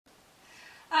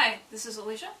Hi, this is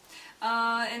Alicia.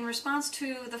 In response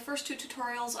to the first two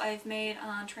tutorials I've made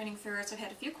on training ferrets, I've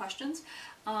had a few questions,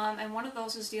 and one of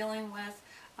those is dealing with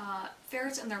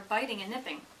ferrets and their biting and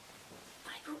nipping.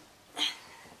 My little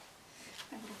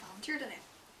volunteer today.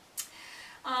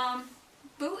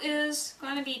 Boo is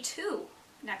going to be 2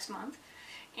 next month,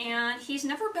 and he's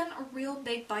never been a real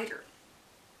big biter.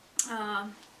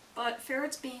 But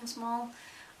ferrets, being small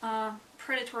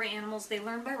predatory animals, they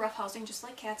learn by roughhousing just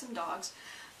like cats and dogs.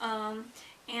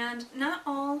 And not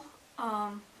all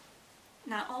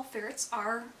ferrets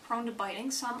are prone to biting.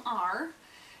 Some are,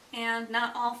 and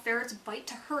not all ferrets bite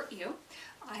to hurt you.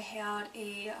 I had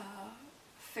a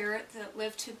ferret that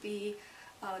lived to be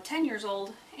 10 years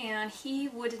old, and he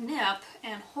would nip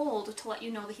and hold to let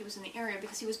you know that he was in the area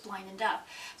because he was blind and deaf.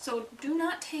 So do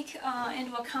not take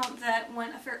into account that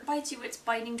when a ferret bites you, it's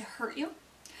biting to hurt you.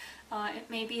 It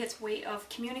may be its way of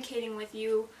communicating with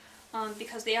you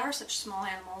because they are such small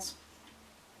animals.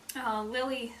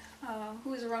 Lily,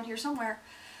 who is around here somewhere,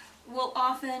 will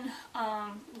often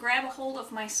grab a hold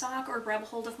of my sock or grab a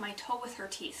hold of my toe with her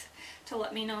teeth to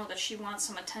let me know that she wants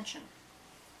some attention.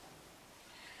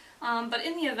 But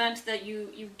in the event that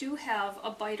you do have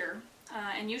a biter,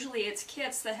 and usually it's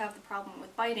kits that have the problem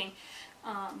with biting,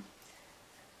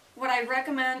 what I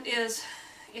recommend is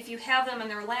if you have them and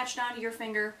they're latched onto your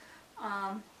finger,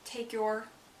 take your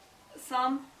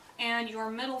thumb and your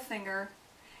middle finger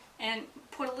and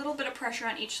put a little bit of pressure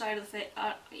on each side of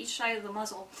the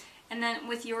muzzle, and then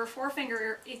with your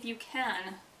forefinger, if you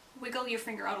can, wiggle your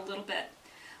finger out a little bit.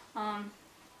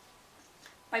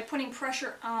 By putting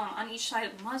pressure on each side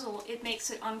of the muzzle, it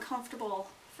makes it uncomfortable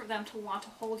for them to want to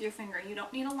hold your finger. You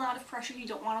don't need a lot of pressure, you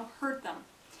don't want to hurt them.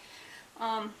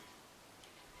 And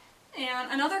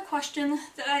another question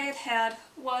that I had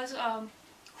was,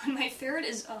 when my ferret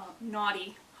is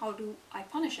naughty, how do I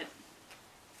punish it?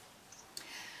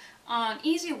 An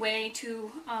easy way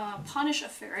to punish a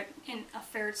ferret in a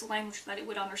ferret's language that it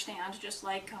would understand, just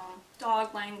like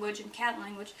dog language and cat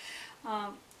language,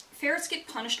 ferrets get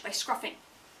punished by scruffing.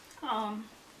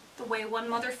 The way one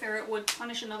mother ferret would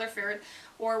punish another ferret,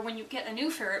 or when you get a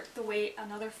new ferret, the way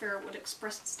another ferret would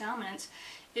express its dominance,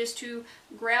 is to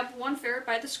grab one ferret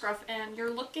by the scruff, and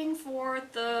you're looking for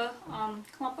the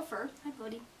clump of fur, hi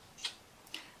buddy,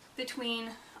 between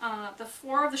the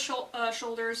floor of the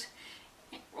shoulders,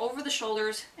 over the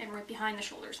shoulders, and right behind the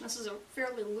shoulders. And this is a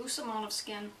fairly loose amount of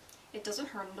skin. It doesn't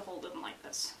hurt them to hold them like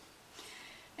this.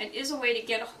 It is a way to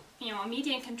get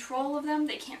immediate control of them.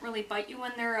 They can't really bite you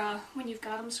when you've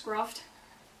got them scruffed.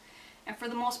 And for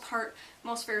the most part,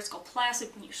 most ferrets go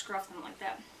placid when you scruff them like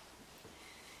that.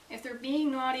 If they're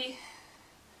being naughty,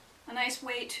 a nice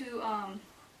way to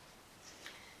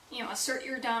assert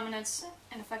your dominance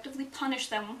and effectively punish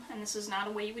them, and this is not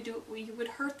a way you would do it where you would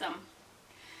hurt them,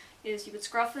 is you would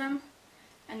scruff them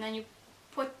and then you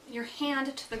put your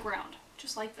hand to the ground,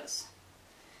 just like this.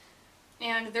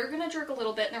 And they're going to jerk a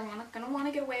little bit, and they're going to want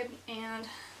to get away, and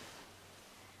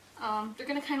they're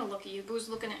going to kind of look at you. Boo's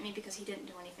looking at me because he didn't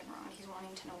do anything wrong. He's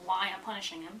wanting to know why I'm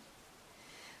punishing him.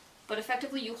 But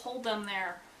effectively you hold them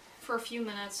there for a few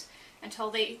minutes until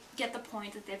they get the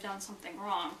point that they've done something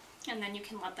wrong, and then you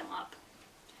can let them up.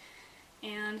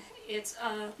 And it's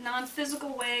a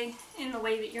non-physical way, in the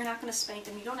way that you're not going to spank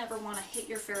them. You don't ever want to hit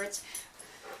your ferrets.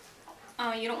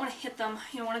 You don't want to hit them.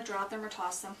 You don't want to drop them or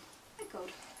toss them. Hi,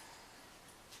 Code.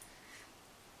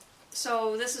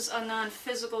 So this is a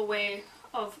non-physical way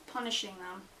of punishing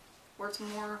them, where it's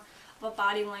more of a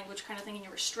body language kind of thing, and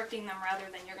you're restricting them rather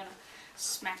than you're going to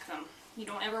smack them. You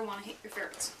don't ever want to hit your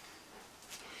ferrets.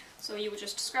 So you would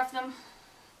just scruff them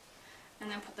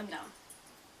and then put them down.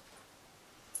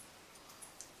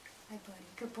 Hi buddy,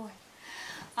 good boy.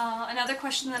 Another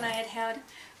question that I had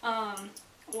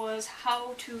was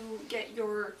how to get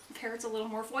your ferrets a little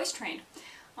more voice trained.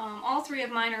 All 3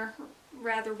 of mine are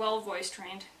rather well voice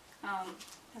trained.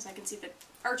 As I can see that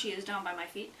Archie is down by my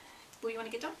feet. Boo, you want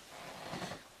to get down?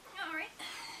 Alright.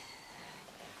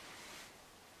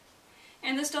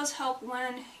 And this does help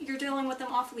when you're dealing with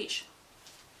them off leash.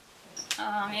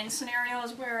 In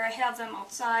scenarios where I have them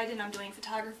outside and I'm doing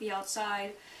photography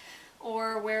outside,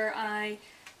 or where I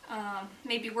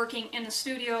may be working in a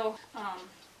studio,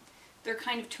 they're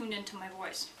kind of tuned into my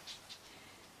voice.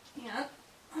 Yeah,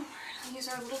 these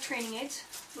are little training aids,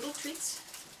 little treats.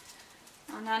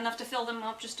 Not enough to fill them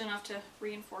up, just enough to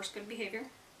reinforce good behavior.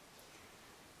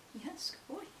 Yes,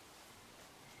 good boy.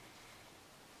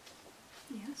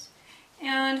 Yes.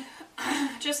 And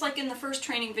just like in the first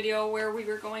training video where we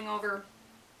were going over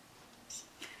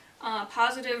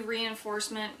positive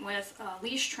reinforcement with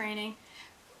leash training,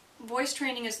 voice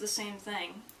training is the same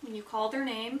thing. When you call their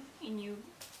name and you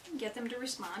get them to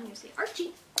respond. You say,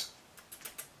 Archie!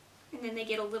 And then they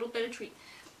get a little bit of treat.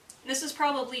 This is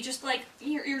probably just like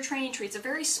your training treats, a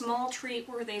very small treat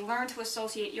where they learn to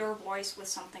associate your voice with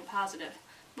something positive.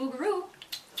 Boogaroo!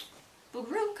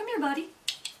 Boogaroo, come here, buddy.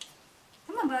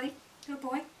 Come on, buddy. Good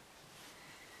boy.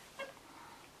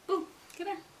 Boo, come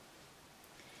here.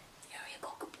 There you go,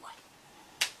 good boy.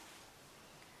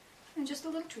 And just a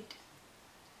little treat.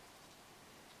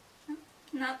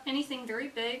 Not anything very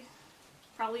big.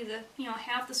 Probably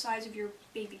half the size of your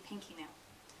baby pinky nail.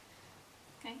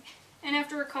 Okay? And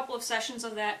after a couple of sessions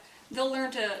of that, they'll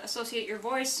learn to associate your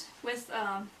voice with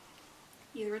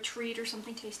either a treat or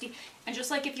something tasty. And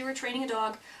just like if you were training a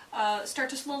dog, start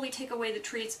to slowly take away the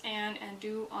treats and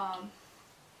do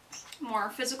more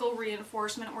physical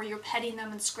reinforcement where you're petting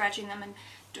them and scratching them and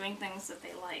doing things that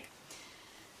they like.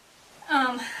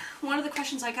 One of the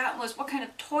questions I got was, what kind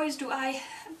of toys do I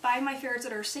buy my ferrets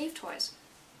that are safe toys?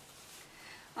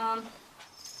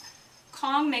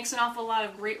 Kong makes an awful lot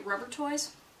of great rubber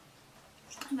toys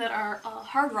that are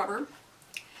hard rubber,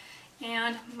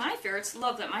 and my ferrets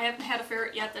love them. I haven't had a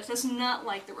ferret yet that does not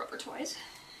like the rubber toys.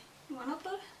 You want up,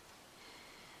 bud?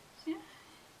 Yeah.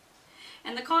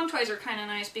 And the Kong toys are kind of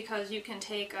nice because you can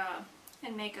take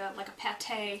and make like a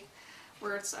pate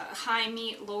where it's high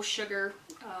meat, low sugar,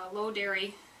 low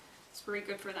dairy. It's very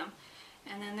good for them.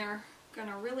 And then they're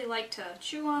gonna really like to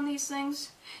chew on these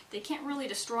things. They can't really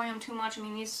destroy them too much. I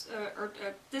mean,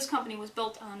 this company was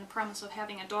built on the premise of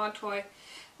having a dog toy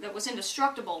that was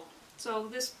indestructible. So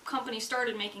this company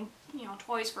started making,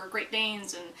 toys for Great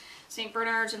Danes and St.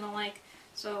 Bernards and the like.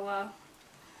 So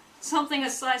something the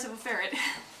size of a ferret,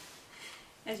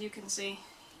 as you can see,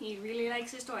 he really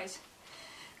likes his toys.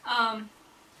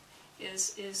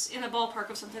 Is in the ballpark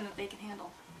of something that they can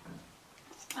handle.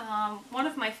 One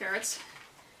of my ferrets,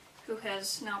 who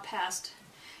has now passed,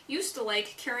 used to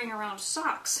like carrying around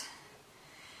socks.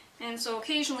 And so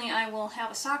occasionally I will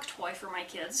have a sock toy for my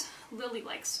kids. Lily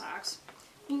likes socks.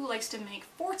 Lulu likes to make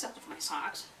forts out of my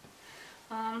socks.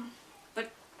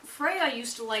 But Freya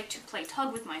used to like to play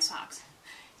tug with my socks.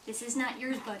 This is not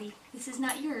yours, buddy. This is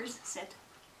not yours. Sit.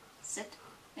 Sit.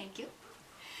 Thank you.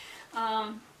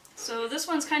 So this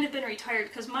one's kind of been retired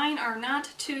because mine are not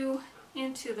too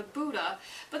into the Booda,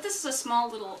 but this is a small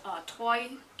little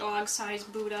toy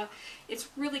dog-sized Booda. It's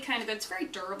really kind of good. It's very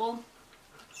durable.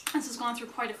 This has gone through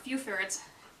quite a few ferrets.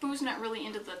 Boo's not really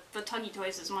into the tuggy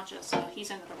toys as much as he's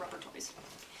into the rubber toys.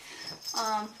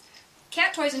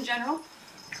 Cat toys in general.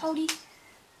 Cody.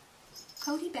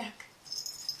 Cody, back.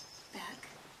 Back.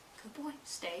 Good boy.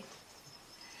 Stay.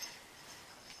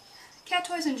 Cat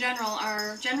toys in general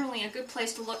are generally a good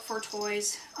place to look for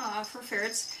toys for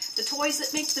ferrets. The toys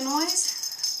that make the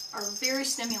noise are very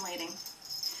stimulating.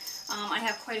 I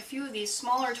have quite a few of these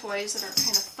smaller toys that are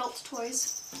kind of felt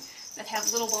toys that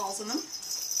have little balls in them.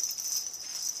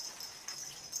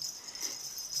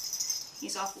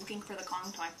 He's off looking for the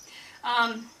Kong toy.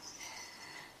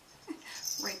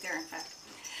 Right there, in fact.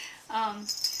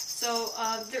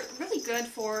 They're really good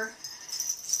for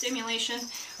stimulation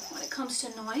when it comes to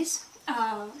noise.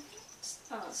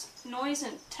 Noise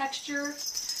and texture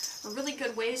are really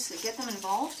good ways to get them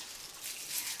involved.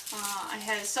 I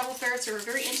had several ferrets that were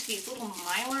very into these little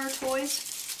mylar toys,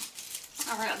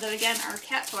 that again are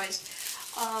cat toys,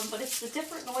 but it's the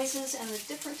different noises and the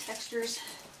different textures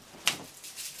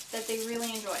that they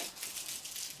really enjoy.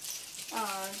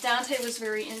 Dante was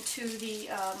very into the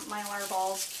mylar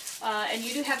balls, and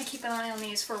you do have to keep an eye on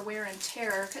these for wear and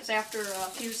tear, because after a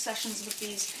few sessions with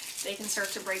these, they can start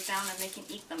to break down and they can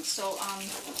eat them. So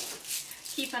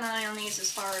keep an eye on these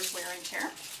as far as wear and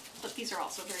tear. But these are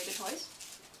also very good toys.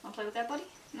 Want to play with that, buddy?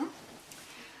 No?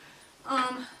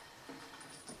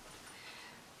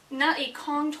 Not a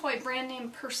Kong toy brand name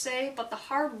per se, but the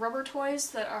hard rubber toys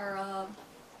that are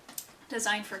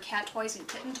designed for cat toys and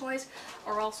kitten toys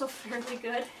are also fairly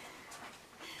good.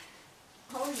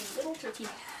 Oh, you little turkey.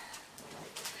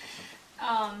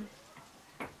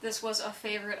 This was a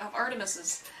favorite of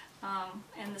Artemis's.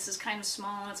 And this is kind of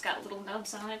small, and it's got little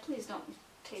nubs on it. Please don't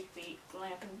take the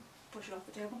lamp and push it off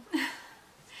the table.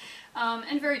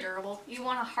 And very durable. You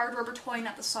want a hard rubber toy,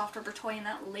 not the soft rubber toy, and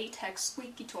not latex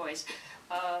squeaky toys,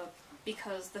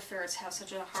 because the ferrets have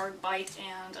such a hard bite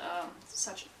and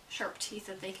such sharp teeth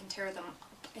that they can tear them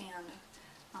up and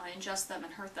ingest them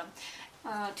and hurt them.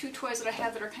 Two toys that I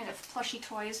have that are kind of plushy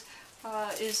toys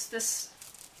is this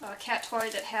cat toy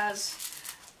that has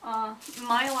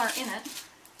mylar in it,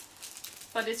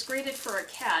 but it's graded for a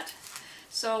cat,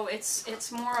 so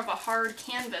it's more of a hard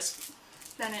canvas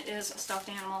than it is a stuffed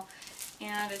animal,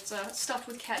 and it's stuffed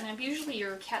with catnip. Usually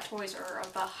your cat toys are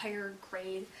of a higher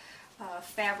grade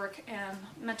fabric and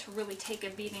meant to really take a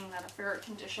beating that a ferret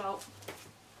can dish out,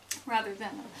 rather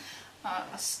than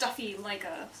a stuffy like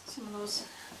some of those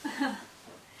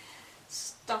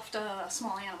stuffed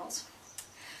small animals.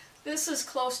 This is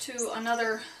close to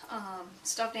another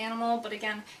stuffed animal, but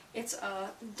again, it's a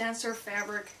denser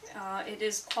fabric. It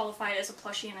is qualified as a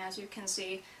plushie, and as you can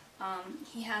see,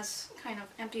 he has kind of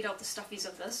emptied out the stuffies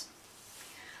of this.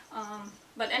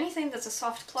 But anything that's a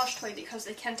soft plush toy, because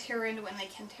they can tear into it and they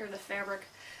can tear the fabric,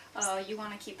 you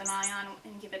want to keep an eye on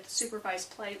and give it supervised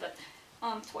play. But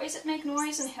toys that make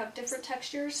noise and have different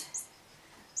textures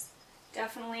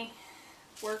definitely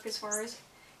work as far as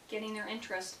getting their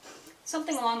interest.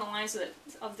 Something along the lines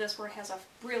of this, where it has a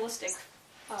realistic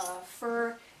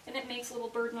fur and it makes little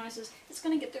bird noises, it's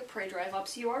going to get their prey drive up,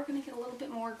 so you are going to get a little bit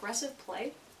more aggressive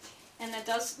play, and that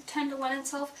does tend to lend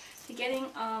itself to getting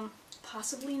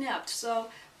possibly nipped. So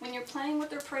when you're playing with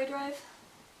their prey drive,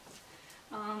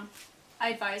 I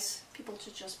advise people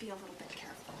to just be a little bit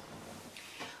careful.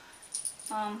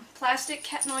 Plastic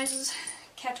cat noises,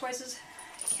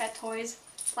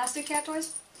 plastic cat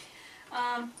toys.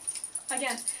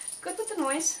 Again, good with the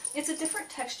noise. It's a different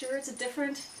texture, it's a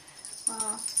different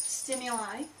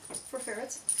stimuli for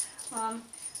ferrets.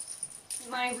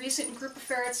 My recent group of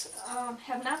ferrets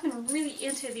have not been really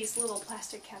into these little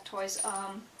plastic cat toys,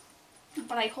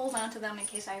 but I hold on to them in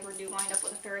case I ever do wind up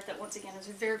with a ferret that once again is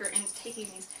very, very into taking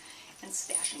these and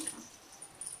stashing them.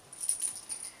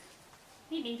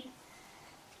 Hey baby.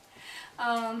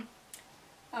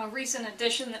 A recent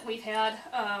addition that we've had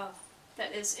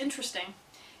that is interesting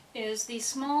is these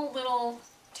small little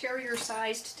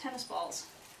terrier-sized tennis balls.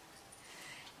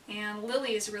 And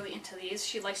Lily is really into these.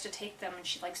 She likes to take them and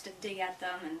she likes to dig at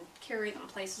them and carry them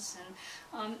places.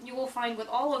 And you will find with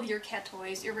all of your cat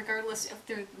toys, regardless if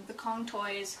they're the Kong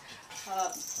toys,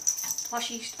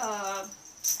 plushy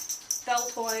bell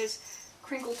toys,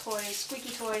 crinkle toys,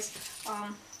 squeaky toys,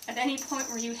 at any point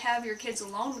where you have your kids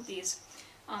alone with these,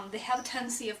 they have a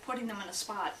tendency of putting them in a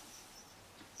spot.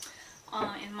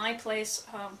 In my place,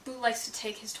 Boo likes to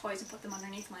take his toys and put them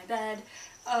underneath my bed.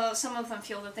 Some of them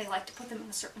feel that they like to put them in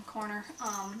a certain corner.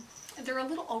 They're a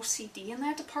little OCD in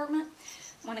that department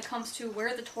when it comes to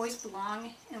where the toys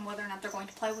belong and whether or not they're going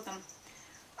to play with them.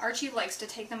 Archie likes to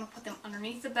take them and put them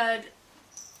underneath the bed,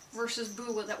 versus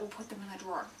Boo that will put them in a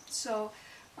drawer. So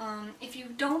if you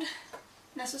don't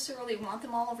necessarily want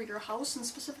them all over your house in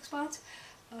specific spots,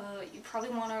 you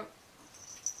probably want to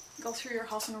go through your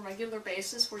house on a regular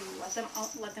basis where you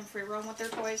let them free roam with their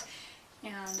toys,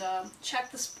 and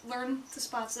learn the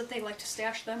spots that they like to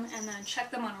stash them, and then check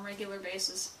them on a regular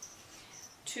basis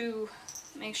to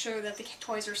make sure that the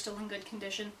toys are still in good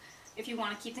condition. If you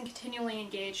want to keep them continually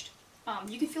engaged,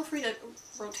 you can feel free to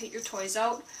rotate your toys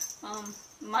out.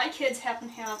 My kids happen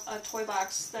to have a toy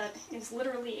box that is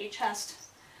literally a chest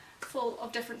full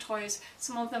of different toys.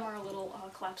 Some of them are little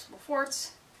collapsible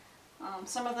forts.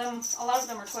 A lot of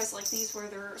them are toys like these where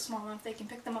they're small enough they can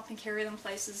pick them up and carry them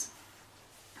places.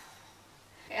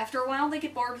 After a while they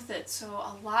get bored with it, so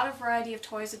a lot of variety of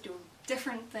toys that do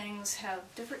different things, have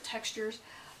different textures,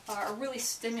 are really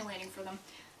stimulating for them.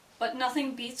 But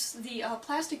nothing beats the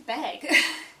plastic bag.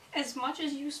 As much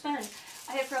as you spend,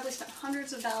 I have probably spent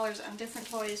hundreds of dollars on different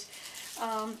toys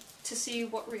to see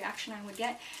what reaction I would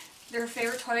get. Their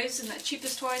favorite toys and the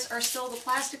cheapest toys are still the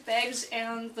plastic bags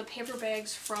and the paper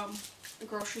bags from the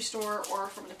grocery store or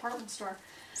from a department store.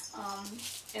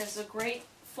 It's a great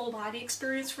full body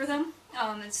experience for them.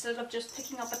 Instead of just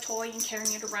picking up a toy and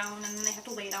carrying it around and then they have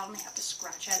to lay down and they have to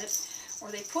scratch at it,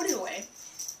 or they put it away.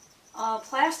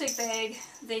 Plastic bag,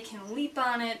 they can leap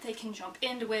on it, they can jump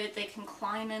into it, they can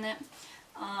climb in it.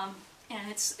 And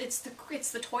it's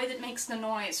the toy that makes the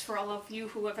noise for all of you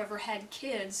who have ever had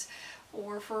kids,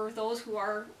 or for those who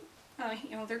are,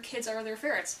 their kids are their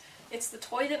ferrets. It's the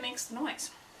toy that makes the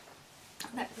noise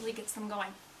that really gets them going.